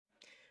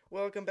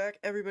Welcome back,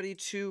 everybody,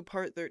 to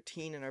part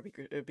 13 in our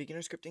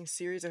beginner scripting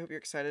series. I hope you're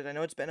excited. I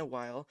know it's been a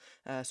while,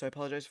 so I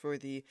apologize for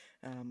the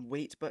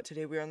wait, but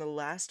today we're on the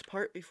last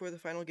part before the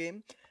final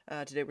game.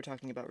 Today we're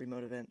talking about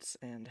remote events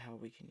and how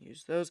we can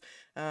use those.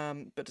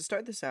 But to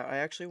start this out, I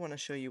actually want to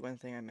show you one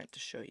thing I meant to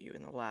show you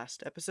in the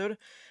last episode.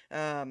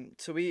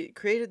 So we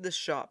created this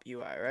shop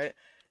UI, right?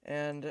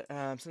 And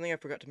something I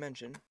forgot to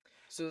mention.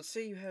 So let's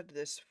say you had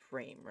this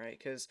frame, right?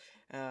 Because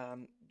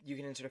you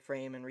can insert a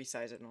frame and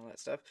resize it and all that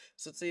stuff.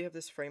 So let's say you have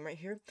this frame right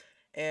here,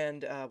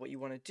 and what you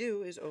want to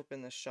do is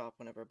open the shop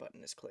whenever a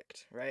button is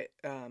clicked, right?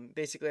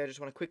 Basically, I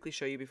just want to quickly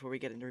show you before we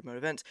get into remote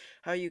events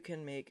how you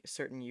can make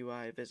certain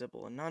UI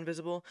visible and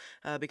non-visible,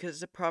 because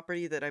it's a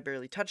property that I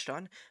barely touched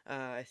on,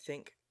 I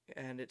think,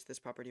 and it's this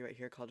property right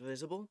here called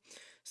visible.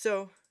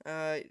 So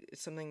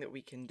it's something that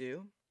we can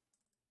do.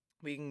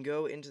 We can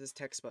go into this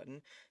text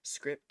button,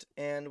 script,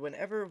 and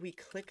whenever we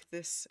click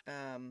this,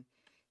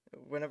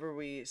 whenever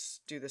we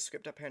do the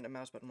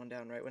script.parent.mouse button one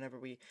down, right, whenever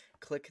we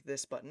click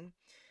this button,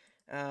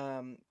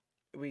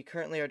 we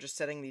currently are just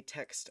setting the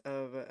text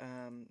of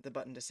the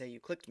button to say you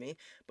clicked me,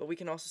 but we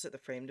can also set the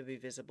frame to be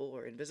visible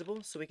or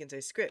invisible, so we can say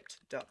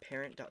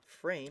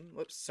script.parent.frame,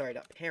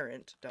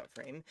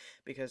 .parent.frame,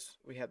 because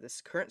we have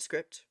this current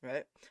script,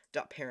 right,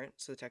 .parent,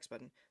 so the text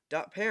button,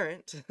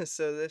 .parent,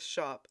 so this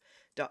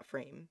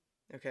shop.frame,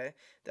 okay,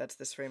 that's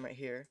this frame right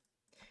here.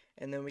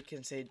 And then we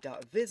can say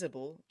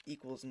 .visible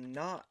equals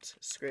not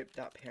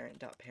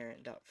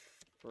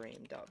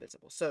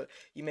script.parent.frame.visible. So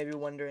you may be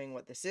wondering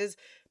what this is.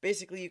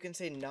 Basically, you can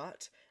say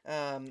not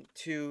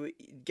to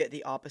get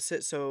the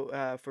opposite.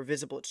 So for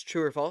visible, it's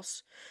true or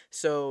false.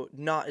 So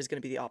not is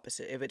going to be the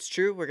opposite. If it's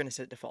true, we're going to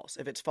set it to false.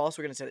 If it's false,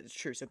 we're going to set it to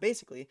true. So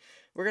basically,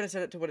 we're going to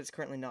set it to what it's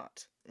currently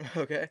not.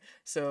 Okay?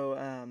 So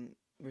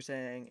we're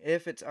saying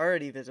if it's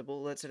already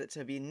visible, let's set it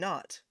to be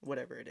not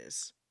whatever it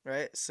is.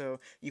 Right,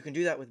 so you can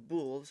do that with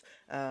bools.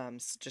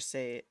 Just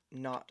say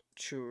not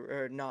true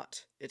or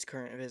not its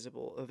current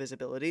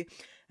visibility,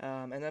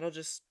 and that'll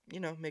just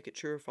make it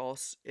true or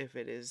false if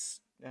it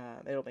is.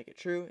 It'll make it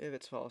true if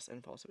it's false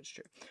and false if it's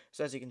true.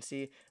 So as you can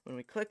see, when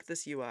we click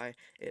this UI,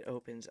 it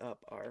opens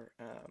up our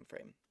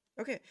frame.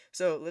 Okay,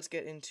 so let's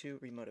get into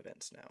remote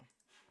events now.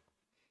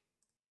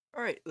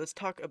 Alright, let's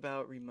talk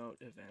about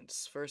remote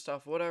events. First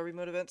off, what are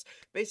remote events?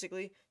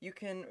 Basically, you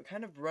can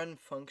kind of run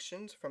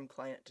functions from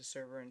client to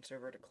server and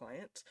server to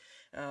client,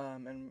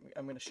 and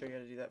I'm going to show you how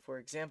to do that. For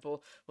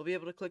example, we'll be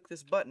able to click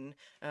this button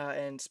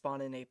and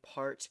spawn in a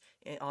part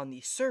on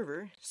the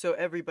server, so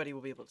everybody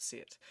will be able to see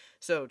it.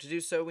 So to do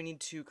so, we need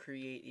to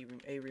create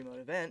a remote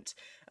event.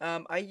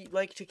 I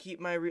like to keep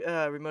my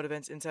remote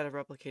events inside of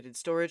replicated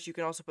storage. You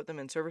can also put them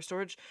in server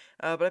storage,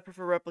 but I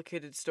prefer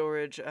replicated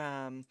storage.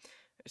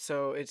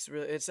 So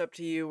it's up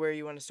to you where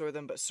you want to store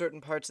them, but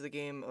certain parts of the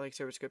game, like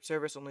server script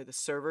service, only the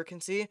server can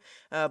see.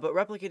 But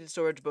replicated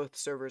storage, both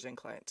servers and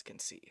clients can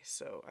see.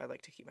 So I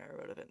like to keep my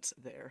remote events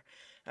there.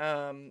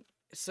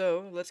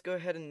 So let's go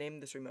ahead and name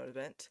this remote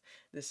event.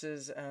 This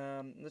is,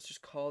 let's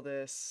just call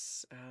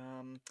this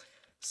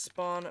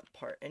spawn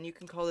part, and you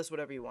can call this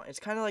whatever you want.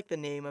 It's kind of like the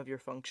name of your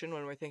function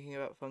when we're thinking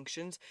about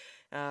functions.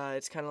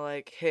 It's kind of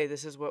like, hey,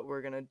 this is what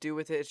we're gonna do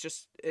with it. It's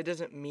just, it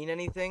doesn't mean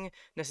anything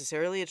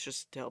necessarily. It's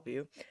just to help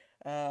you.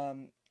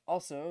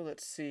 Also,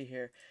 let's see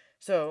here.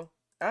 So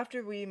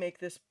after we make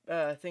this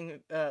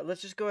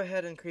let's just go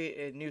ahead and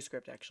create a new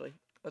script. Actually,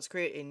 let's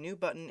create a new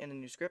button and a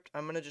new script.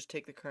 I'm gonna just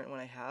take the current one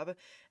I have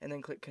and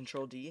then click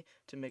Control D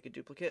to make a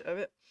duplicate of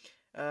it.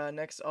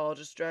 Next, I'll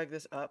just drag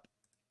this up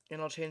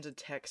and I'll change the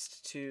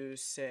text to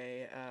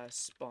say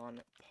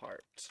spawn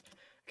part.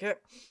 Okay.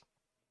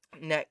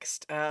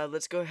 Next,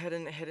 let's go ahead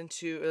and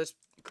let's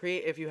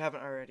create, if you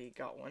haven't already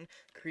got one,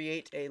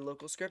 create a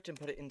local script and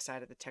put it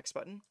inside of the text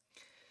button.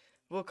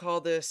 We'll call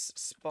this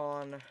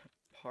spawn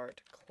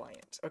part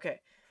client.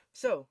 Okay,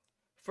 so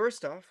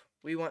first off,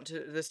 we want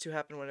this to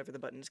happen whenever the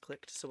button is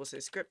clicked. So we'll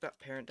say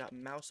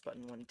script.parent.mouse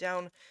button one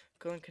down,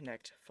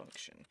 connect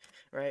function.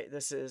 Right?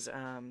 This is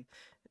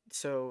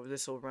so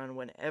this will run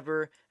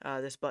whenever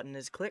this button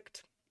is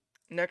clicked.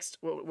 Next,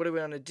 what do we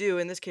want to do?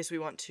 In this case, we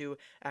want to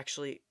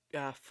actually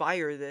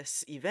fire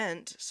this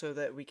event so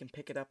that we can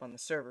pick it up on the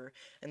server.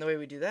 And the way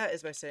we do that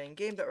is by saying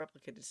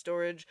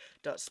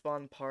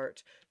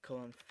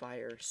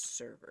game.replicatedStorage.spawnPart::fire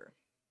server.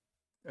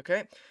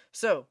 Okay,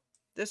 so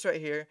this right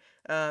here,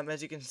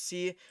 as you can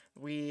see,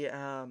 we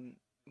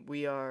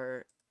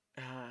are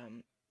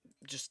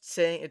just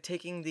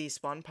taking the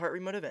spawn part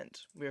remote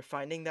event. We are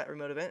finding that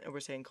remote event and we're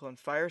saying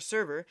 :fire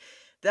server.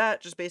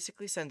 That just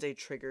basically sends a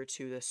trigger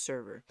to the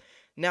server.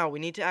 Now we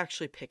need to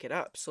actually pick it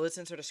up. So let's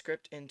insert a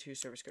script into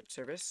server script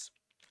service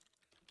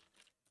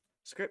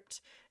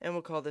script, and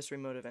we'll call this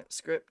remote event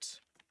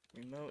script,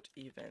 remote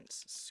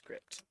events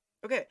script.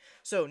 Okay,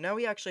 so now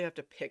we actually have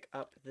to pick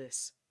up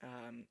this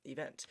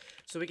event.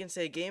 So we can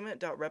say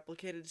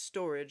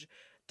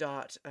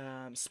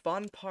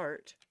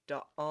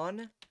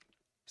game.replicatedStorage.spawnPart.on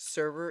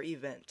server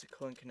event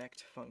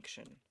 :connect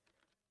function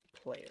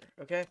player.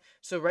 Okay,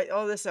 so write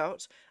all this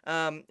out,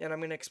 and I'm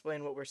going to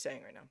explain what we're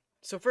saying right now.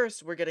 So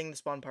first, we're getting the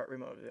spawn part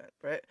remote event,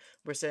 right?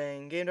 We're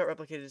saying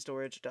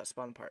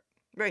game.replicatedStorage.spawnPart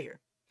right here.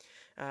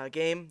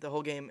 Game, the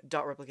whole game,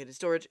 dot replicated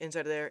storage,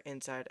 inside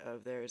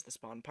of there is the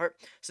spawn part.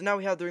 So now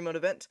we have the remote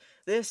event.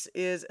 This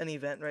is an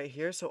event right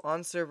here, so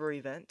on server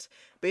event,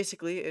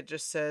 basically it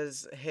just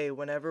says, hey,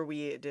 whenever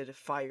we did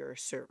fire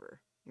server,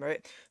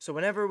 right? So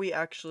whenever we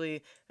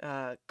actually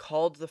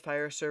called the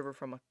fire server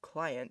from a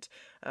client,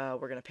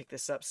 we're going to pick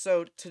this up.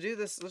 So to do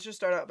this, let's just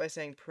start out by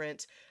saying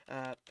print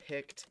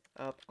picked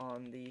up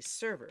on the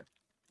server.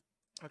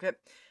 Okay,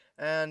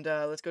 and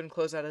let's go ahead and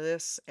close out of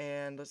this,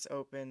 and let's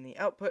open the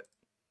output.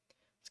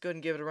 Let's go ahead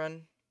and give it a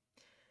run.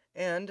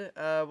 And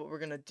what we're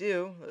going to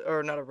do,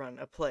 or not a run,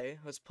 a play.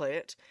 Let's play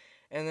it.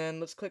 And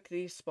then let's click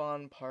the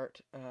spawn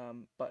part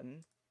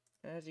button.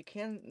 As you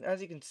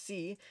can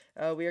see,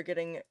 we are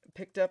getting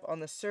picked up on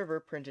the server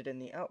printed in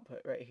the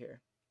output right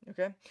here.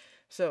 Okay?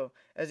 So,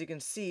 as you can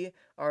see,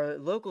 our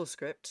local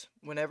script,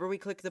 whenever we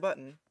click the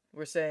button,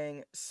 we're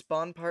saying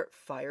spawn part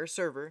fire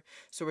server.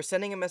 So we're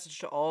sending a message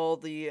to all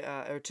the,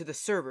 or to the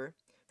server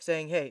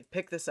saying, hey,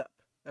 pick this up.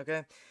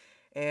 Okay?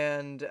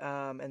 And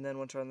then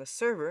once we're on the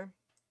server,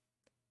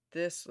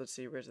 let's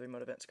see, where's the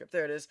remote event script?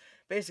 There it is.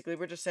 Basically,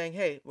 we're just saying,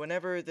 hey,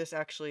 whenever this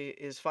actually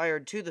is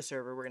fired to the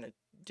server, we're going to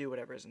do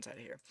whatever is inside of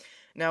here.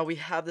 Now, we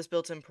have this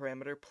built-in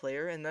parameter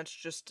player, and that's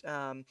just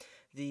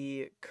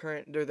the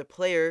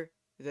player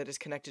that is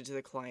connected to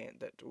the client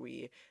that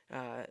we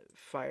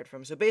fired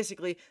from. So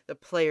basically, the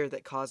player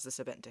that caused this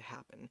event to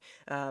happen.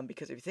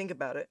 Because if you think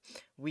about it,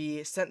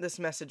 we sent this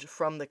message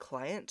from the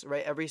client,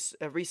 right? Every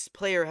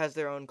player has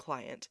their own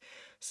client.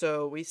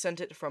 So we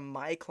sent it from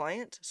my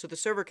client, so the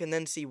server can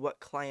then see what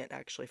client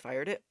actually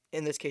fired it.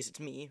 In this case, it's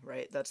me,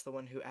 right? That's the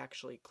one who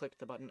actually clicked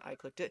the button. I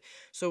clicked it.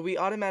 So we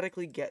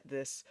automatically get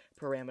this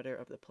parameter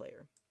of the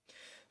player.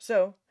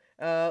 So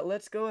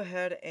let's go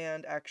ahead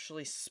and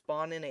actually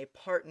spawn in a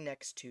part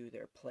next to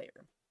their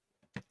player.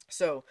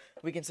 So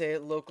we can say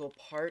local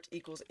part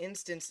equals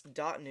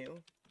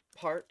instance.new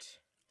part,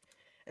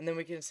 and then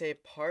we can say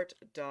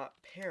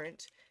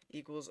part.parent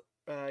equals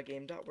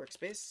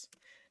game.workspace.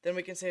 Then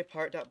we can say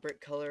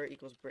part.brickcolor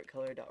equals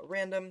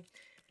brickcolor.random.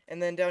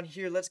 And then down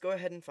here, let's go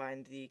ahead and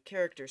find the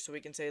character. So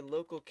we can say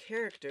local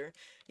character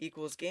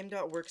equals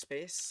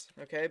game.workspace,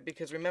 okay?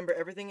 Because remember,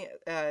 everything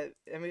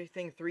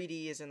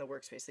 3D is in the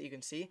workspace that you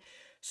can see.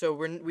 So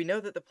we know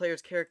that the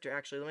player's character,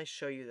 actually, let me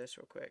show you this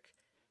real quick.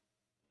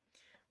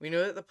 We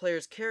know that the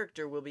player's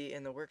character will be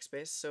in the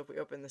workspace, so if we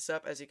open this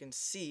up, as you can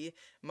see,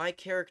 my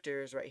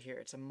character is right here.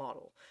 It's a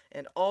model,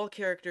 and all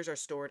characters are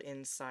stored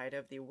inside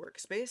of the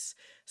workspace.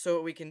 So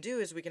what we can do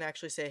is we can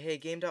actually say, hey,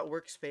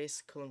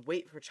 game.workspace,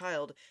 wait for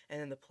child, and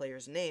then the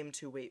player's name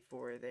to wait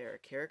for their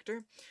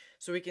character.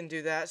 So we can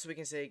do that, so we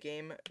can say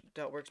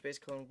game.workspace,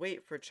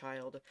 wait for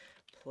child,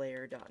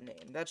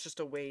 player.name. That's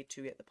just a way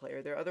to get the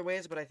player. There are other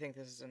ways, but I think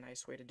this is a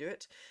nice way to do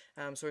it.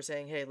 So we're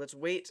saying, hey, let's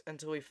wait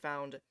until we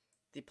found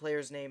the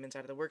player's name inside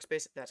of the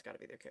workspace. That's got to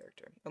be their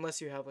character, unless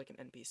you have like an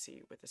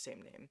NPC with the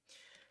same name.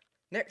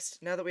 Next,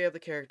 now that we have the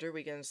character,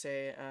 we can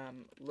say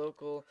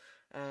local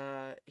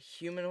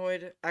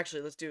humanoid.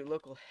 Actually, let's do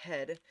local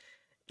head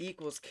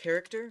equals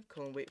character,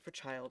 wait for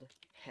child,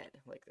 head,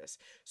 like this.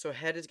 So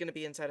head is going to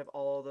be inside of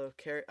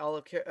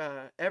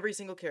every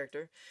single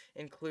character,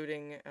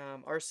 including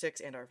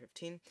R6 and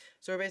R15.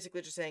 So we're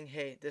basically just saying,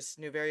 hey, this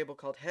new variable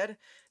called head,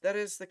 that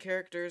is the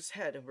character's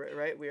head,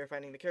 right? We are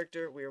finding the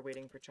character, we are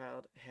waiting for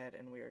child, head,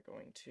 and we are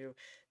going to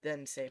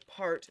then say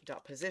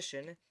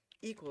part.position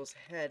equals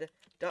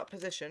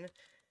head.position,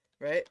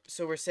 right?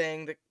 So we're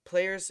saying the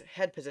player's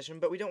head position,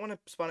 but we don't want to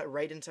spawn it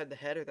right inside the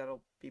head, or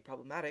that'll be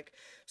problematic.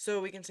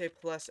 So we can say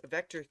plus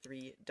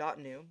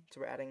vector3.new, so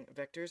we're adding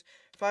vectors,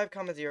 5,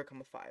 0,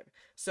 5.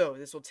 So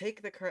this will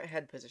take the current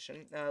head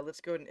position.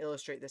 Let's go ahead and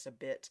illustrate this a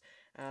bit.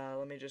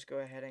 Let me just go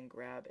ahead and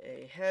grab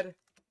a head.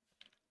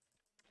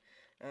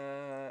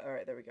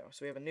 Alright, there we go.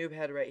 So we have a noob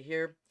head right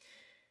here.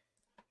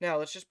 Now,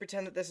 let's just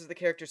pretend that this is the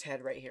character's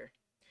head right here.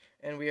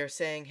 And we are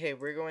saying, hey,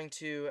 we're going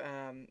to,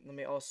 let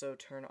me also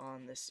turn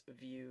on this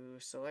view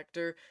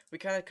selector. We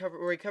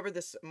covered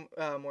this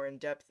more in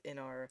depth in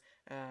our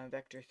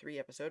Vector 3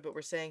 episode, but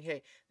we're saying,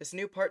 hey, this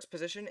new part's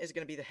position is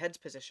going to be the head's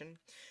position,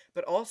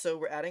 but also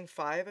we're adding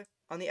 5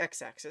 on the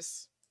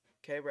x-axis.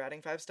 Okay, we're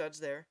adding 5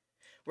 studs there.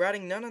 We're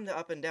adding none on the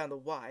up and down, the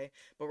y,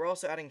 but we're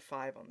also adding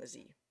 5 on the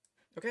z.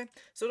 Okay,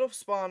 so it'll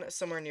spawn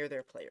somewhere near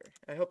their player.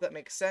 I hope that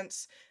makes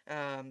sense.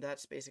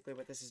 That's basically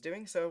what this is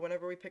doing. So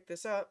whenever we pick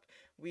this up,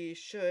 we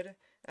should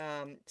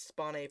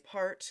spawn a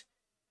part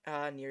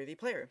near the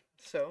player.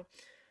 So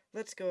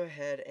let's go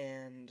ahead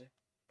and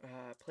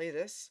play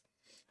this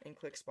and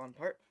click spawn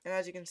part. And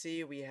as you can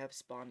see, we have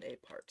spawned a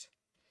part.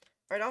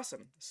 Alright,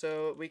 awesome.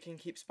 So we can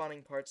keep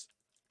spawning parts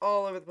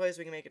all over the place.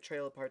 We can make a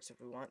trail of parts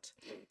if we want.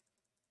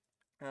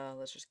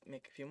 Let's just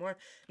make a few more.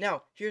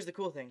 Now, here's the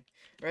cool thing,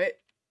 right?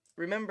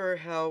 Remember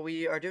how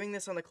we are doing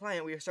this on the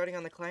client. We are starting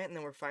on the client, and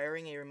then we're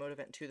firing a remote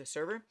event to the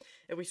server.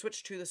 If we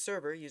switch to the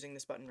server using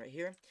this button right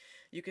here,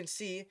 you can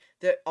see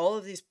that all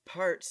of these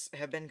parts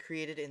have been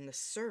created in the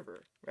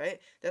server,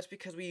 right? That's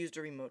because we used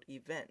a remote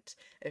event.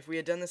 If we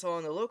had done this all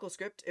in the local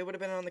script, it would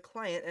have been on the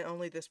client, and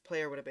only this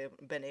player would have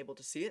been able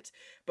to see it.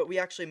 But we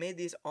actually made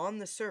these on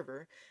the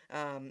server,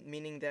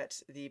 meaning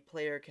that the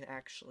player can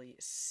actually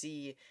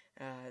see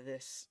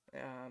this.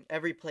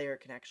 Every player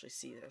can actually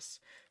see this.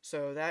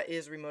 So that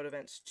is remote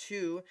events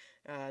to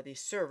the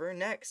server.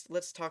 Next,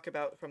 let's talk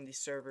about from the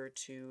server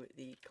to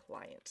the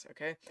client,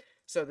 okay?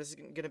 So this is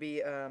going to be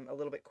a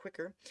little bit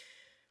quicker.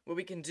 What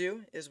we can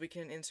do is we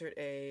can insert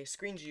a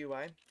screen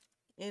GUI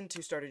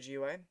into starter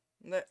GUI.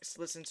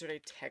 Let's insert a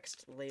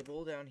text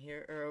label down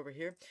here, or over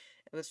here.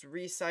 Let's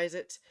resize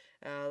it.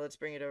 Let's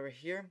bring it over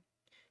here.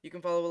 You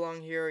can follow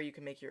along here, or you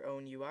can make your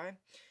own UI.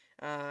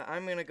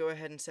 I'm going to go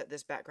ahead and set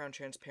this background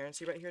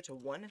transparency right here to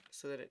 1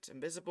 so that it's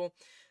invisible.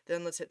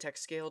 Then let's hit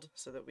text scaled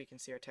so that we can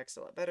see our text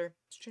a lot better.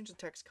 Let's change the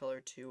text color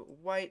to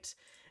white,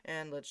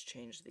 and let's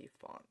change the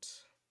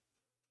font.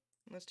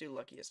 Let's do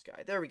luckiest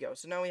guy. There we go.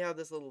 So now we have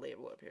this little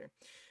label up here.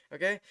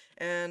 Okay,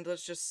 and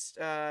let's just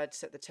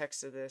set the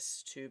text of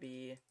this to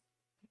be,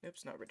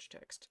 oops, not rich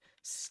text,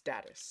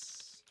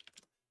 status.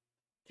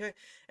 Okay,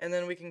 and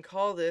then we can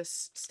call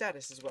this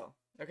status as well.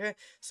 Okay,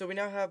 so we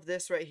now have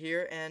this right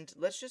here, and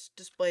let's just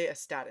display a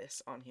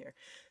status on here.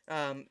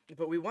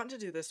 But we want to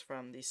do this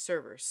from the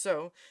server.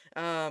 So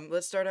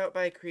let's start out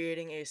by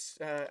creating a,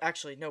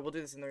 actually, no, we'll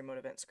do this in the remote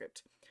event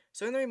script.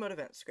 So in the remote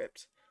event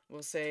script,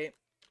 we'll say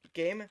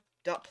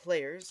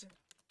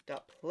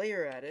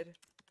game.players.playerAdded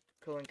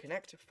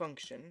 :connect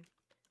function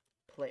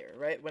player,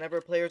 right? Whenever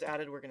a player is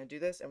added, we're going to do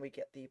this, and we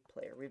get the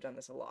player. We've done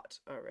this a lot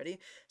already,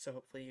 so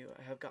hopefully you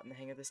have gotten the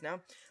hang of this now.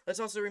 Let's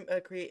also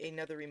create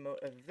another remote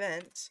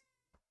event,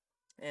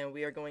 and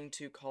we are going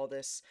to call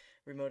this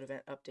remote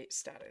event update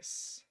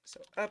status.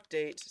 So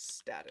update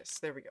status,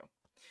 there we go.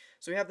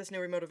 So we have this new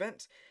remote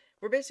event.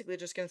 We're basically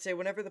just going to say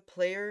whenever the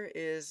player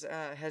has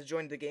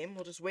joined the game,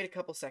 we'll just wait a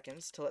couple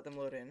seconds to let them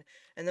load in,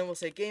 and then we'll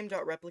say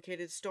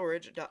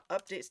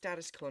game.replicatedStorage.update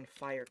status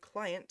 :fire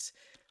client.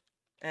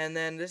 And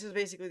then this is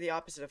basically the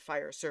opposite of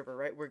fire server,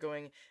 right? We're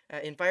going,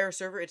 in fire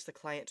server, it's the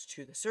client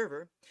to the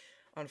server.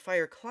 On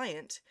fire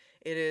client,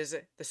 it is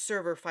the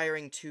server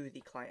firing to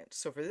the client.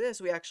 So for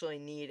this, we actually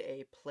need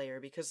a player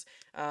because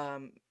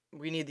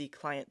we need the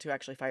client to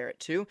actually fire it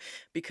too.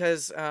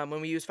 Because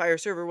when we use fire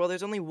server, well,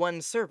 there's only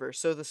one server.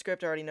 So the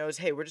script already knows,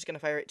 hey, we're just going to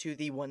fire it to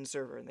the one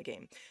server in the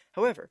game.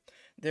 However,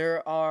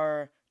 there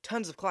are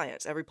tons of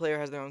clients. Every player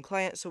has their own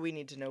client, so we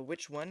need to know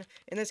which one.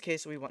 In this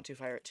case, we want to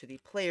fire it to the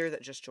player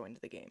that just joined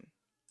the game.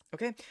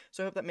 Okay,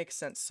 so I hope that makes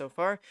sense so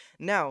far.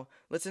 Now,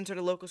 let's insert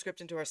a local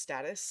script into our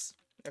status,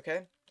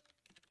 okay?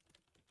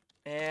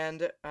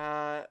 And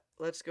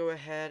let's go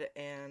ahead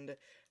and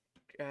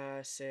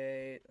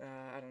say,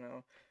 I don't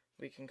know,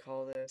 we can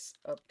call this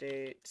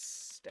update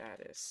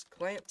status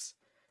client.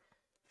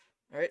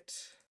 All right.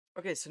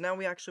 Okay, so now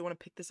we actually want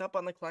to pick this up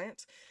on the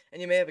client, and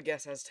you may have a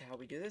guess as to how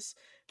we do this.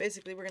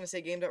 Basically, we're going to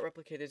say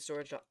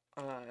game.replicatedStorage.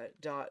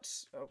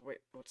 Wait,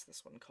 what's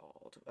this one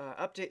called?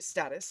 Update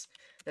status.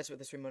 That's what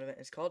this remote event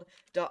is called.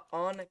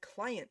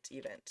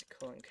 .onClientEvent: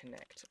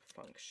 connect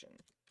function.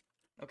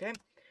 Okay,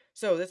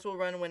 so this will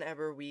run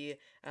whenever we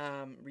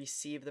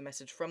receive the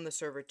message from the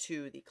server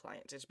to the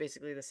client. It's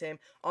basically the same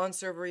on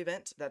server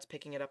event that's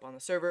picking it up on the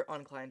server.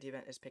 On client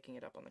event is picking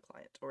it up on the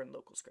client or in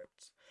local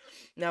scripts.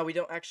 Now we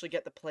don't actually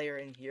get the player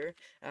in here.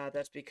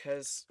 That's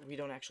because we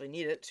don't actually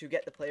need it. To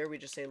get the player, we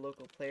just say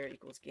local player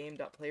equals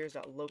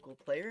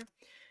game.players.localPlayer.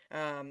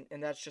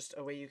 And that's just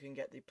a way you can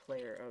get the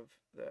player of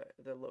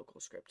the local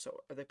script.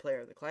 So the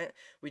player of the client,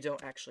 we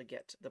don't actually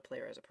get the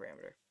player as a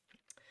parameter.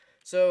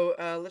 So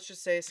let's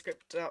just say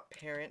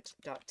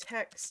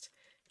script.parent.text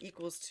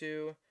equals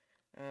to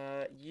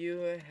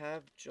you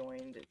have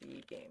joined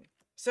the game.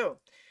 So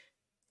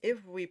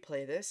if we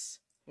play this,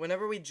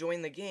 whenever we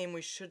join the game,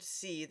 we should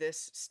see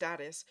this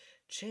status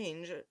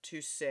change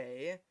to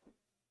say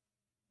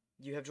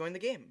you have joined the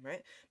game,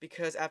 right?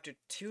 Because after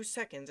 2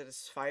 seconds, it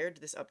has fired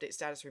this update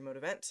status remote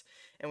event,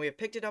 and we have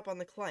picked it up on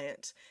the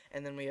client,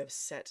 and then we have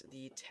set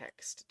the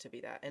text to be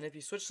that. And if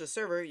you switch to the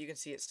server, you can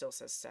see it still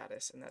says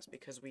status, and that's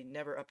because we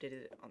never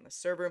updated it on the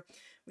server.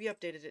 We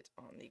updated it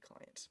on the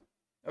client.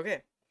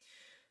 Okay,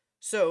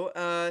 so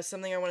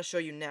something I want to show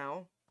you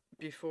now,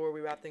 before we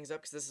wrap things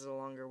up, because this is a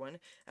longer one,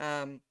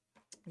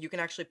 you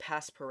can actually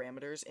pass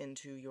parameters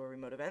into your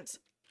remote events.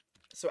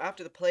 So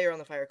after the player on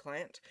the Fire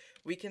client,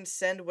 we can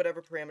send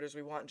whatever parameters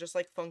we want, just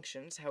like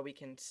functions, how we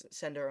can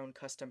send our own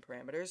custom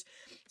parameters.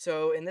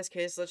 So in this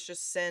case, let's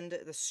just send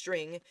the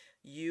string,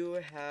 you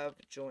have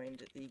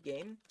joined the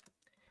game.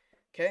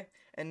 Okay,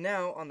 and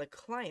now on the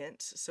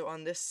client, so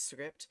on this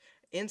script,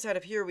 inside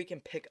of here we can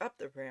pick up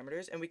the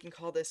parameters and we can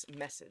call this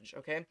message,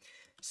 okay?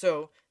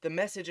 So the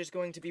message is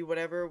going to be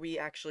whatever we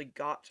actually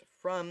got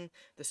from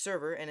the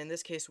server, and in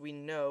this case we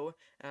know,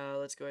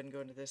 let's go ahead and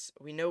go into this,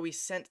 we know we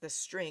sent the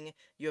string,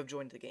 you have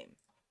joined the game.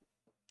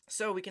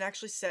 So we can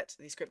actually set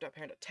the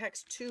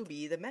script.parent.text to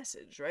be the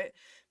message, right?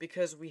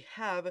 Because we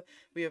have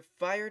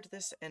fired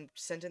this and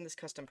sent in this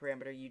custom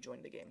parameter, you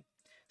joined the game.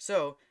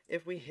 So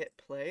if we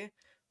hit play,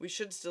 we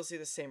should still see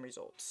the same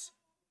results.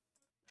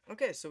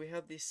 Okay, so we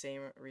have the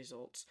same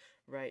results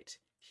right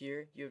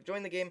here. You have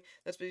joined the game.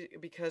 That's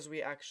because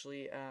we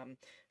actually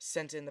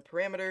sent in the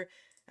parameter.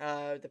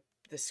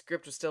 The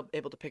script was still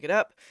able to pick it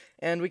up,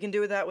 and we can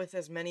do that with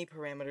as many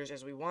parameters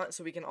as we want.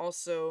 So we can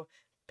also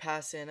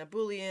pass in a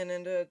boolean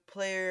and a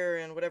player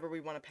and whatever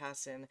we want to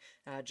pass in,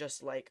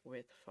 just like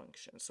with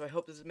functions. So I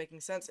hope this is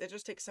making sense. It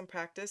just takes some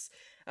practice,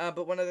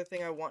 but one other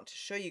thing I want to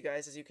show you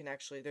guys is you can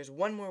actually, there's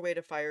one more way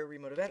to fire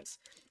remote events.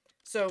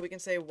 So we can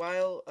say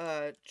while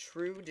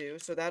true do,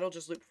 so that'll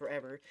just loop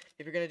forever.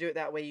 If you're going to do it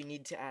that way, you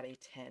need to add a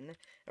 10,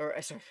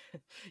 or sorry,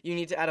 you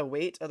need to add a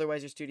wait,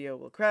 otherwise your studio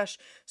will crash.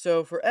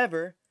 So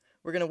forever,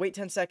 we're going to wait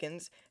 10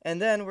 seconds,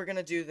 and then we're going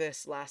to do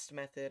this last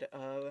method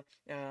of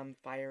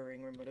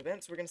firing remote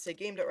events. We're going to say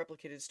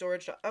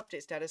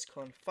game.replicatedStorage.update status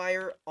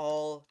fire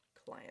all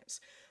clients.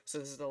 So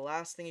this is the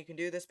last thing you can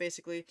do. This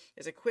basically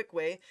is a quick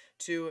way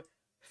to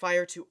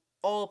fire to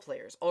all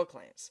players, all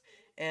clients.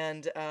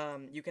 And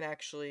you can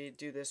actually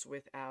do this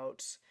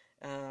without,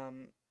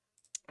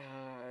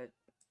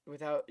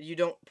 you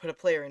don't put a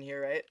player in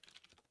here, right?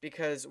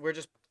 Because we're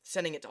just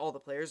sending it to all the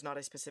players, not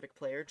a specific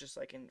player, just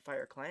like in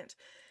Fire Client.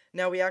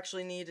 Now we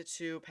actually need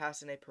to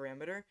pass in a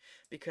parameter,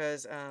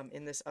 because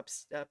in this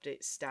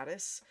update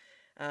status,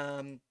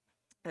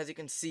 as you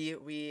can see,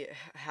 we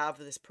have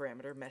this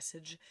parameter,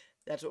 message.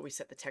 That's what we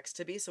set the text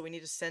to be, so we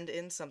need to send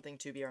in something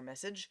to be our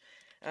message.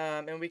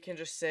 And we can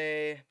just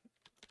say,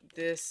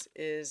 this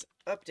is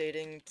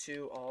updating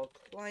to all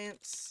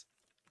clients.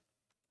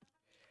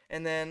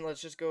 And then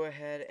let's just go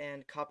ahead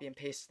and copy and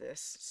paste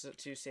this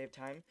to save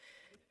time.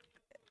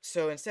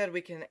 So instead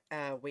we can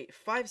wait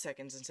 5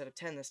 seconds instead of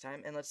 10 this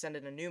time, and let's send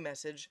in a new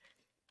message.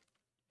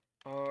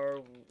 Are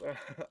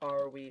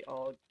we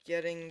all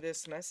getting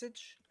this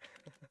message?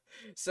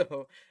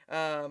 So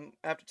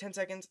after 10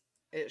 seconds,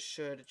 it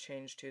should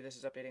change to this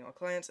is updating all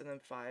clients, and then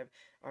 5,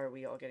 are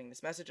we all getting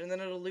this message? And then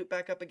it'll loop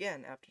back up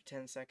again. After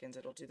 10 seconds,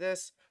 it'll do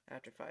this.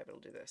 After 5,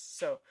 it'll do this.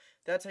 So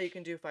that's how you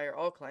can do fire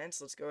all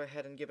clients. Let's go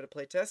ahead and give it a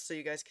play test so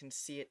you guys can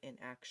see it in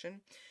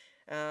action.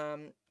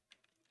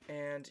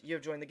 And you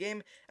have joined the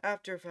game.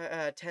 After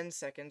 10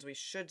 seconds, we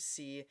should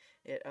see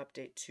it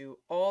update to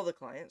all the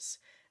clients.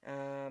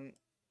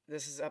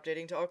 This is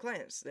updating to all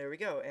clients. There we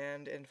go.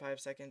 And in 5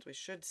 seconds, we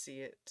should see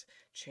it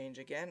change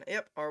again.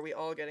 Yep, are we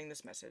all getting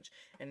this message?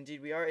 And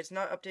indeed we are. It's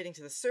not updating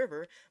to the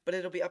server, but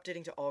it'll be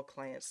updating to all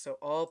clients. So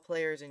all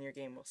players in your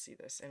game will see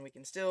this. And we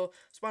can still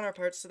spawn our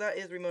parts. So that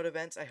is remote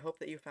events. I hope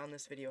that you found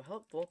this video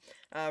helpful.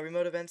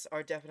 Remote events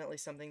are definitely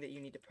something that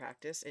you need to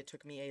practice. It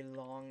took me a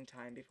long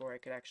time before I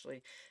could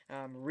actually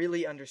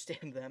really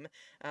understand them.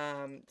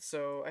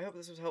 So I hope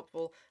this was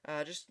helpful.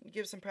 Just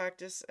give some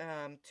practice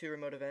to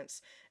remote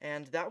events.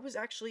 And that was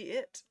actually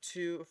it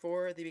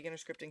for the beginner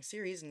scripting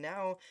series.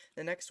 Now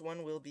the next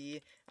one will be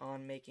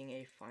on making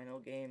a final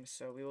game,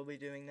 so we will be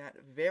doing that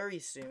very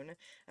soon.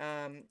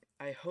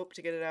 I hope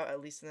to get it out at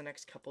least in the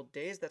next couple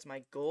days. That's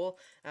my goal,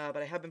 but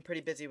I have been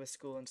pretty busy with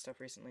school and stuff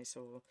recently,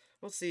 so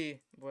we'll see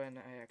when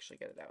I actually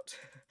get it out.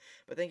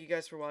 But thank you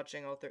guys for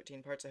watching all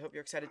 13 parts. I hope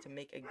you're excited to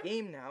make a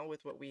game now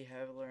with what we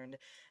have learned.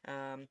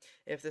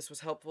 If this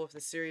was helpful, if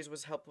this series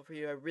was helpful for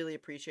you, I really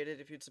appreciate it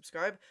if you'd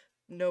subscribe.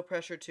 No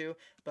pressure to,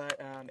 but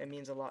it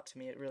means a lot to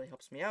me. It really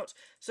helps me out.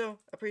 So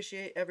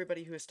appreciate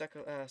everybody who has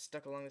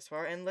stuck along this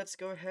far, and let's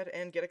go ahead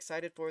and get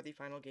excited for the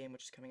final game,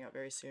 which is coming out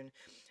very soon.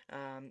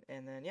 And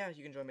then yeah,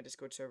 you can join my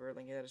Discord server,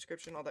 link in the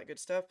description, all that good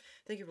stuff.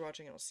 Thank you for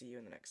watching, and I'll see you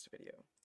in the next video.